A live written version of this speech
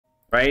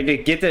Right? To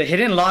get the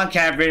hidden long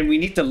cavern, we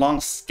need the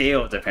long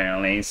scales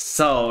apparently.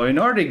 So in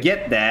order to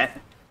get that,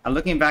 I'm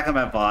looking back on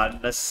my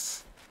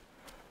VOD.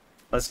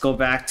 Let's go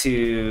back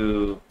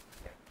to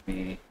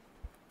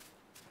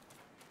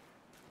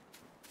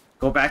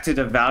go back to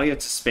the Valley of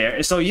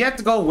Despair. So you have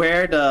to go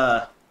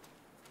where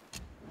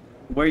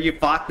you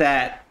fought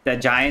that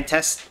giant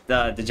test,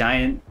 the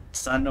giant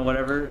sun or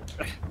whatever.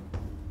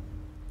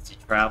 So you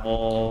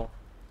travel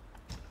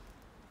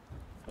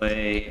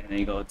way, and then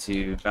you go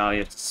to Valley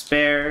of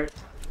Despair.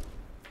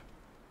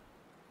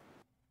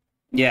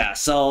 Yeah,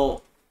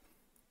 so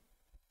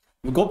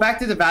we'll go back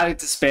to the Valley of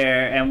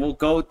Despair, and we'll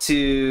go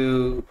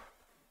to.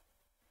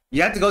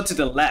 You have to go to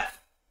the left.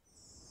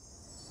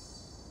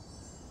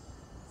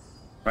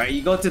 Right,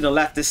 you go to the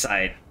left this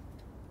side.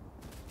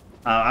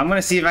 I'm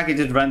gonna see if I can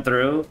just run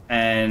through,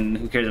 and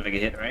who cares if I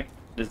get hit, right?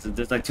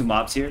 There's like 2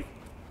 mobs here.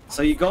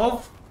 So you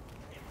go.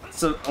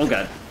 So oh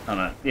god, hold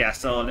on. Yeah,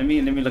 so let me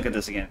look at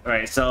this again. All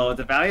right, so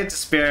the Valley of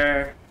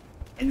Despair,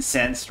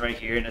 incense right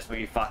here, and that's where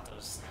you fought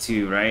those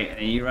 2, right?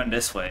 And you run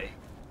this way.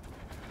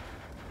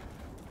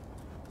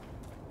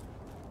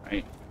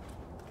 Right.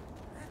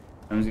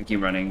 I'm just gonna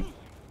keep running,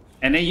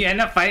 and then you end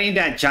up fighting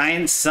that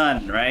giant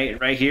sun, right?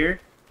 Right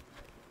here.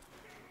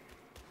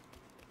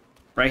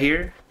 Right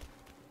here.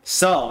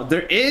 So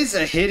there is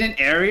a hidden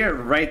area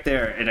right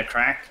there in a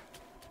crack.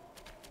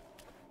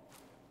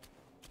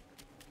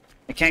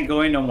 I can't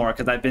go in no more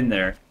because I've been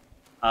there.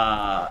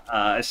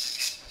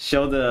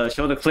 Show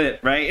the clip,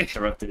 right?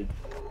 Interrupted.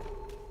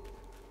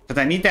 Because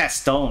I need that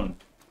stone.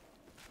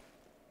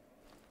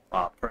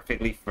 Wow,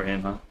 perfectly for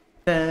him, huh?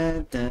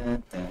 Dun,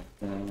 dun, dun,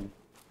 dun.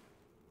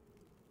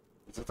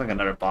 This looks like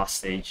another boss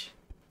stage.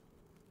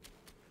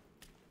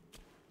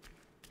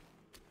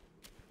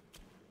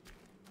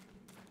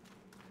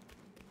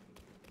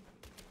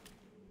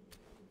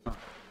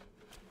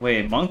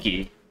 Wait,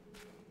 monkey?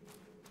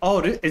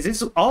 Oh, is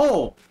this...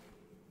 Oh!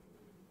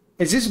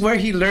 Is this where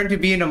he learned to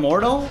be an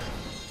immortal?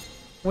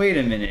 Wait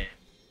a minute.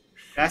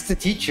 That's the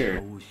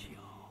teacher.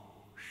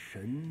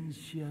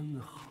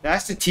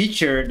 That's the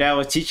teacher that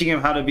was teaching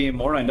him how to be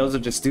immortal, and those are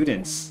the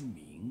students.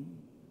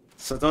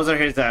 So those are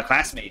his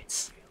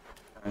classmates.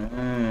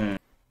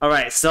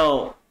 Alright,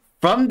 so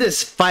from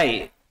this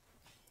fight,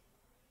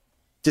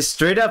 just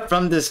straight up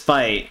from this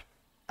fight,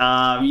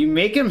 you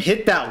make him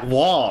hit that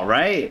wall,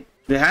 right?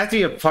 There has to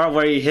be a part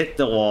where he hit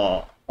the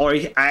wall, or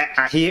he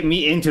hit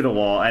me into the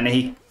wall, and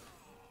he.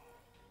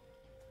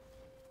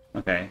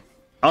 Okay.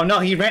 Oh no,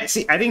 he ran.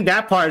 See, I think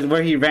that part is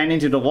where he ran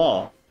into the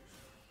wall,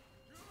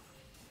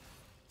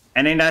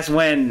 and then that's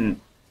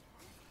when.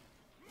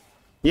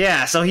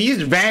 Yeah, so he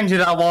just ran to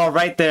that wall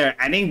right there.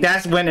 I think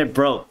that's when it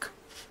broke,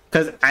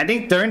 because I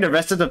think during the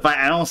rest of the fight,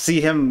 I don't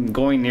see him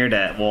going near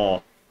that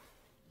wall.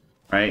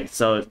 Right,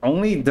 so it's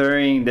only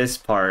during this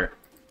part.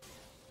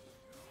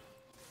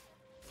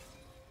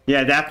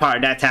 Yeah, that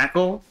part, that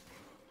tackle.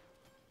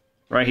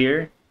 Right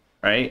here,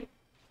 right?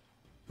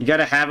 You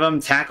gotta have him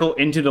tackle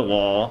into the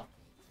wall.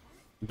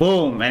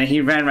 Boom, and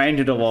he ran right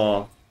into the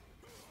wall.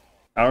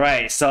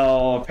 Alright,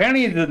 so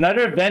apparently there's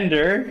another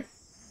vendor.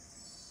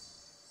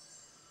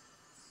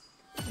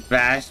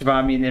 Vash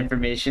brought me the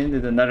information.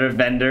 There's another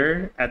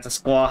vendor at the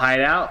Squall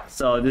hideout.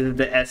 So this is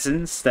the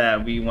essence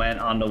that we went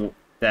on the...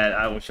 that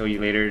I will show you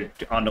later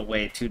on the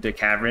way to the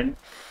cavern.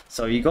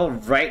 So you go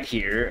right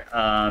here.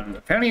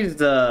 Apparently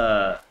there's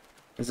a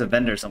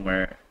vendor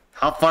somewhere.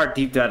 How far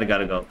deep do I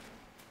gotta go?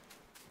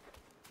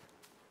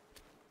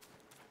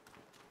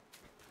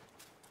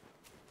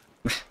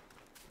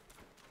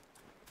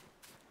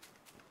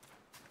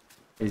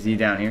 Is he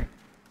down here?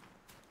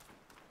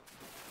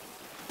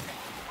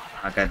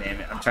 Oh, god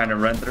damn it. I'm trying to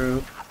run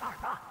through.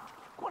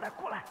 Go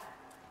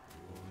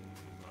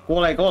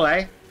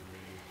来.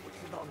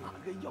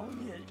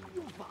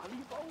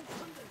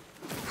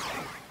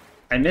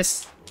 I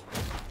missed.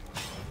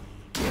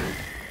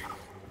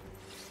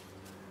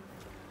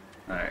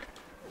 Alright.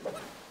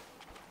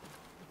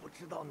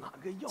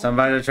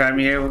 Somebody try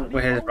me here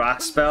with his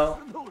rock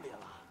spell.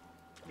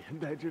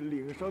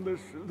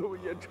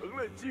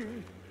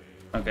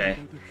 Okay.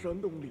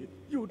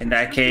 In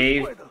that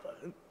cave,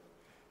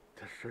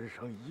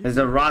 there's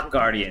a rock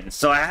guardian.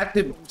 So I have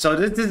to. So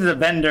this is a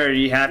vendor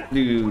you have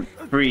to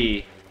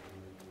free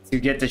to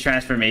get the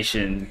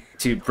transformation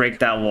to break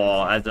that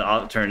wall as the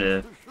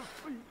alternative.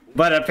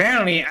 But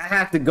apparently, I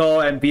have to go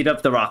and beat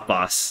up the rock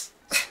boss.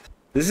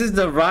 This is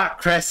the Rock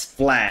Crest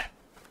Flat.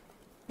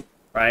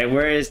 Right,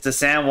 where is the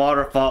sand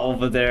waterfall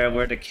over there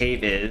where the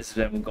cave is?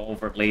 Then we'll go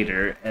over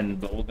later,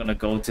 but we're gonna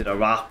go to the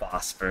rock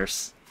boss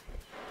first.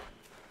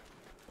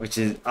 Which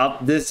is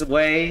up this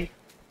way.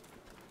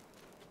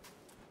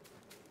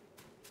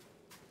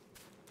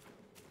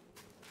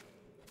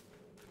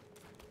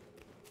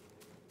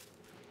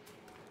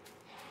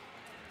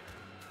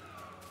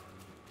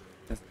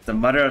 That's the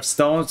Mother of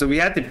Stone, so we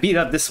have to beat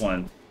up this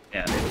one.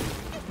 Yeah.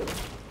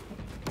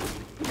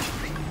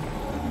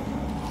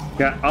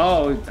 Yeah,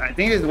 oh, I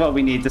think this is what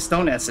we need, the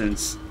stone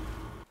essence.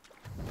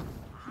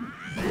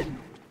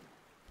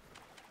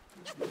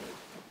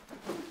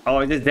 Oh,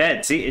 it's just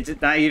dead. See, it's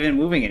just not even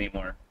moving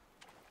anymore.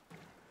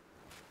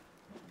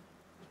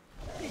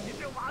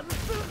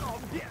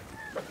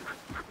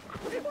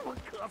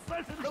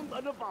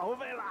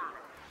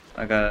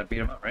 I gotta beat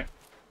him up, right?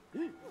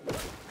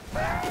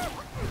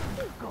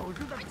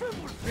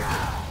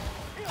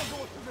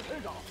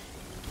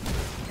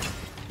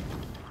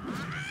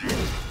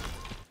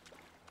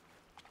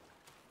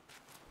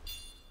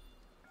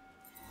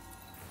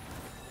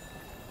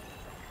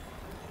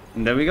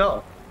 And there we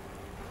go.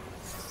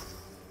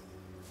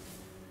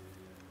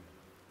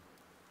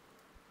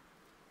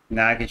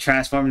 Now I can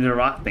transform into a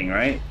rock thing,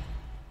 right?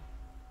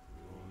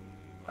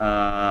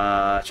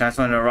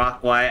 Transform into a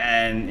rock white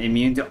and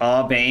immune to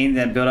all banes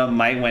and build up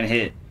might when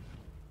hit.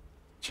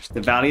 Just the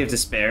Valley of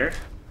Despair.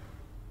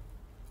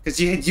 Because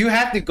you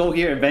have to go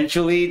here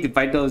eventually to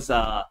fight those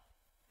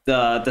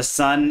the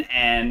son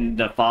and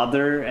the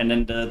father, and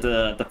then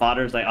the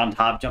father's like on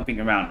top jumping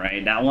around,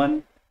 right? That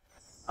one.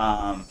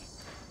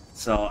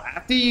 So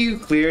after you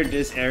clear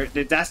this area,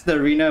 that's the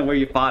arena where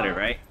you fought it,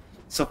 right?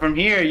 So from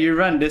here, you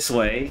run this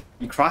way.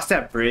 You cross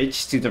that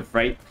bridge to the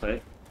right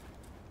cliff.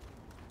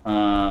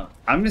 I'm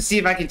gonna see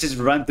if I can just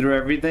run through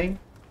everything.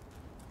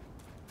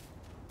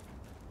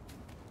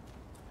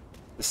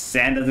 The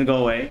sand doesn't go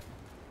away.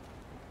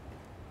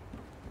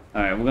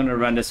 Alright, we're gonna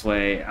run this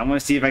way. I'm gonna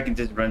see if I can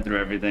just run through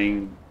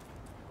everything.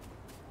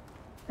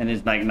 And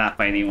it's like not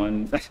fight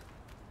anyone. let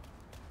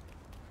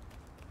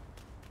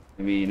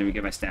me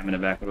get my stamina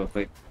back real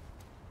quick.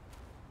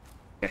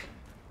 Okay.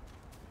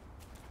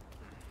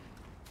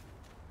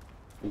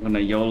 We're gonna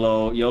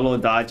YOLO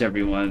dodge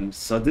everyone.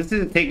 So this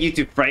is to take you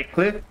to Fright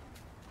Cliff.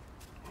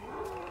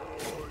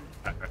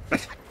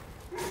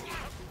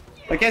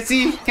 I can't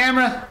see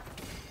camera.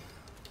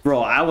 Bro,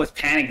 I was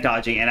panic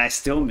dodging and I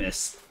still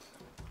missed.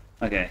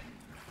 Okay,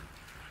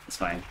 it's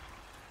fine.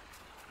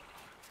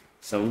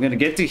 So we're gonna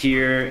get to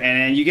here, and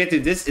then you get to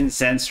this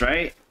incense,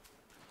 right?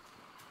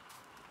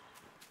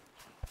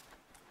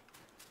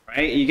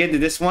 Right, you get to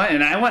this one,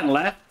 and I went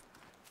left.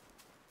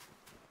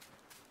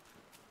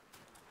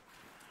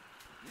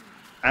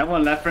 I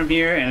went left from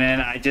here, and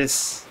then I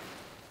just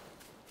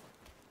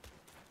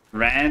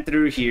ran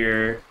through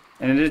here,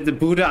 and then there's the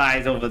Buddha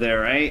eyes over there,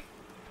 right?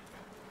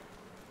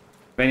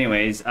 But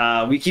anyways,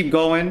 we keep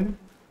going.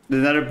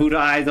 There's another Buddha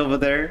eyes over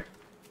there.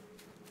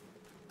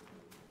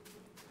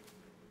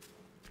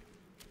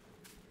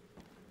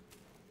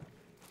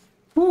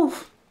 Whew.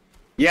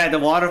 Yeah, the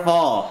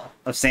waterfall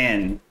of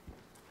sand.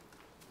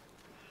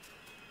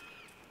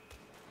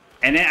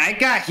 And then I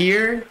got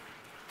here,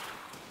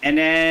 and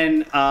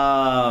then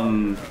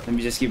let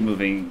me just keep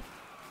moving.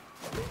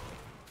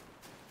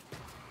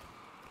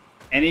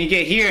 And then you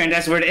get here, and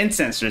that's where the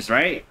incense is,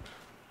 right?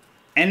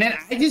 And then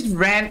I just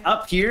ran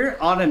up here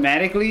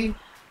automatically.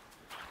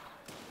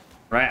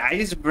 Right, I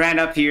just ran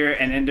up here,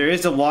 and then there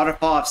is a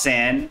waterfall of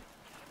sand.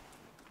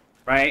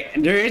 Right,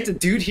 and there is a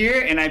dude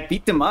here, and I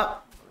beat them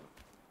up.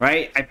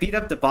 Right, I beat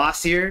up the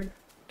boss here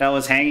that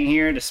was hanging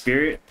here, the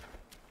spirit.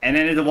 And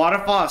then there's a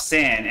waterfall of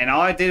sand, and all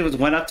I did was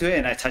went up to it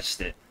and I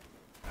touched it.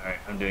 Alright,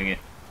 I'm doing it.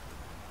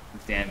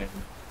 Damn it.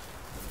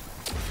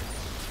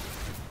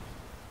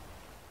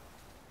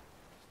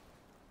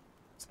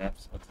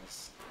 Steps, what's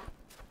this?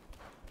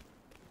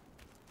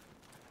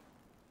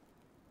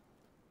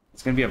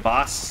 It's gonna be a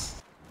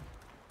boss.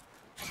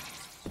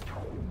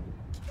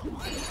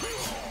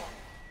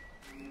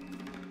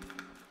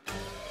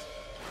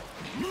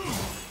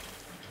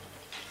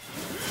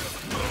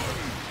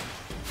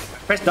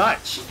 Press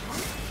dodge.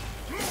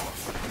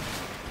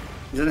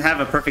 He doesn't have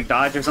a perfect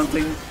dodge or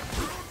something.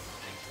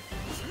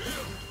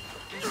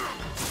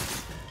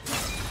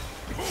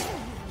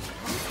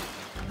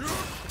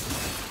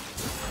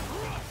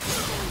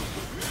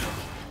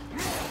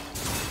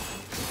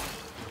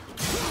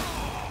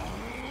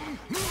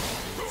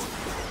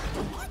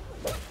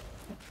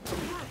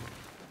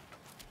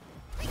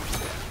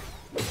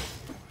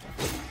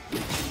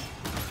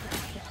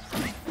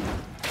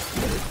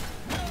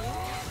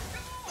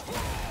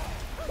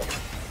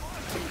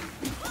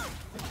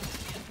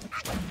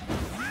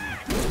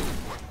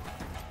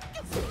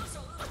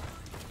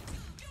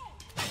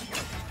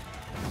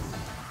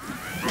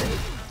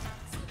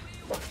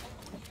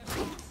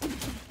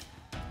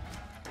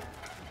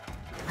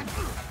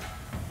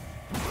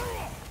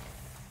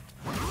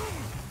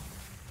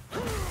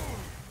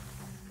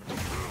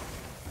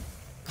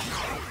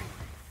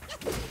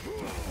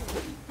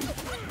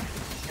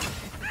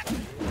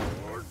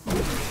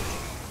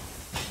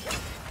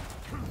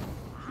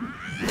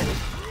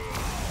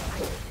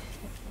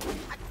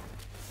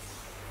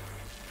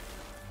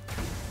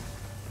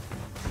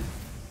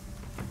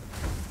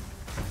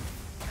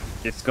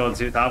 Just go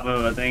to the top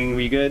of a thing,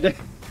 we good?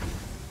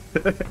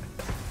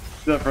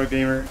 What's up, pro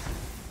gamer?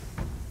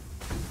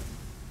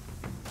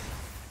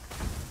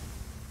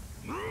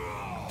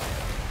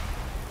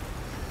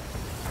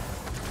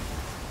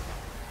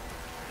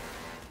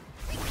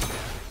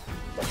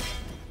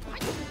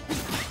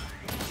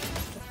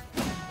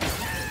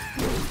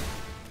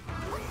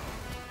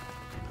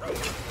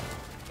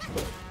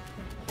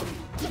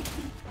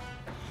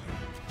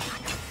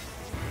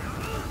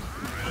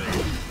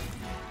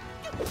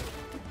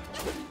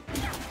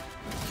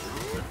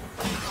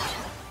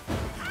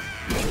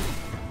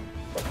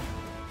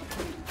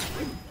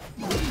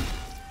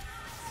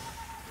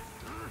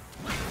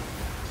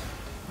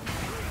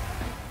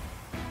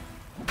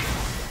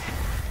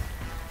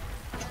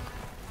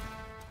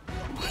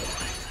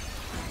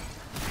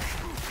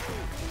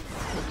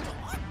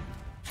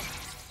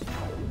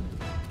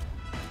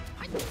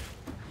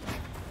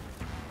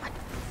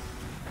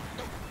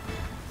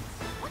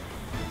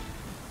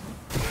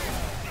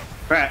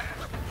 Crap.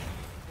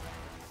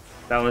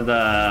 That was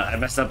I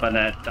messed up on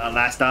that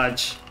last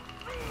dodge.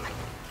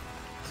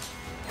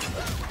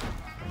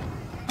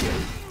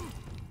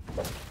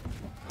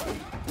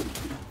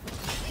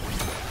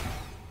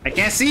 I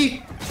can't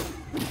see.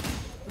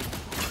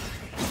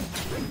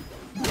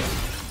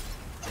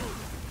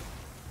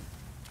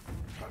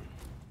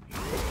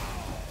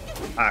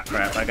 Ah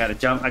crap, I gotta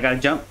jump, I gotta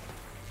jump.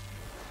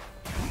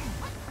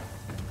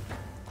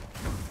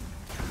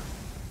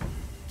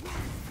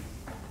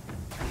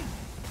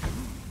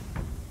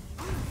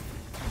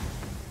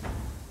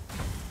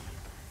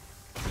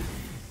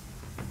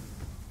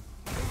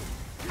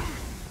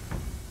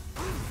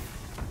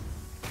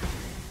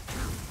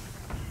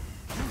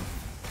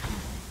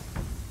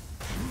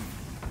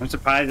 I'm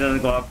surprised it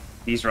doesn't go up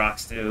these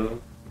rocks too.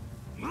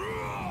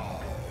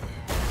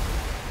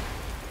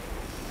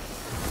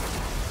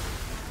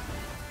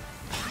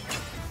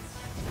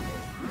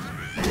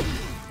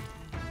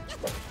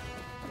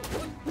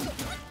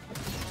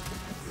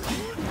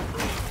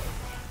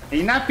 Can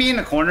you not be in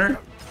the corner?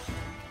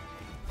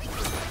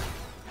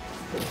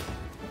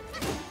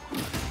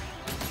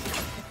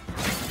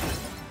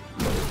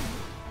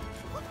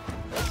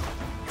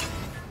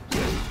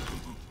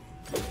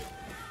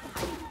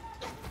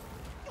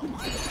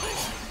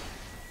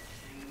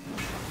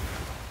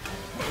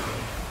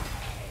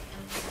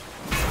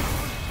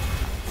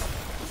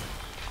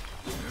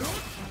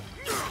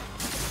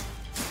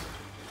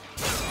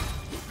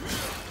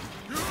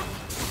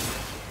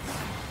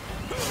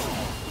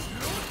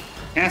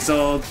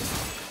 Cancelled.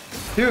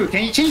 Dude,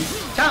 can you change?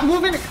 Stop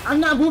moving. I'm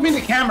not moving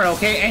the camera,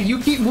 okay? And you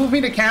keep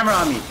moving the camera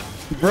on me.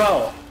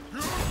 Bro.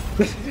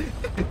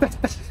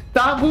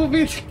 Stop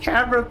moving the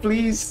camera,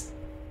 please.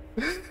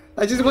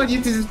 I just want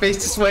you to just face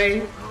this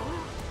way.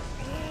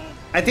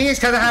 I think it's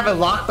because I have it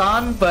locked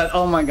on, but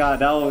oh my god,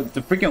 that was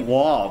the freaking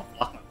wall.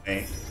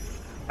 Okay.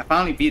 I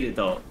finally beat it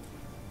though.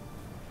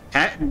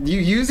 You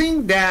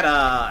using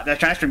that that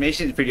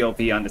transformation is pretty OP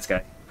on this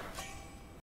guy.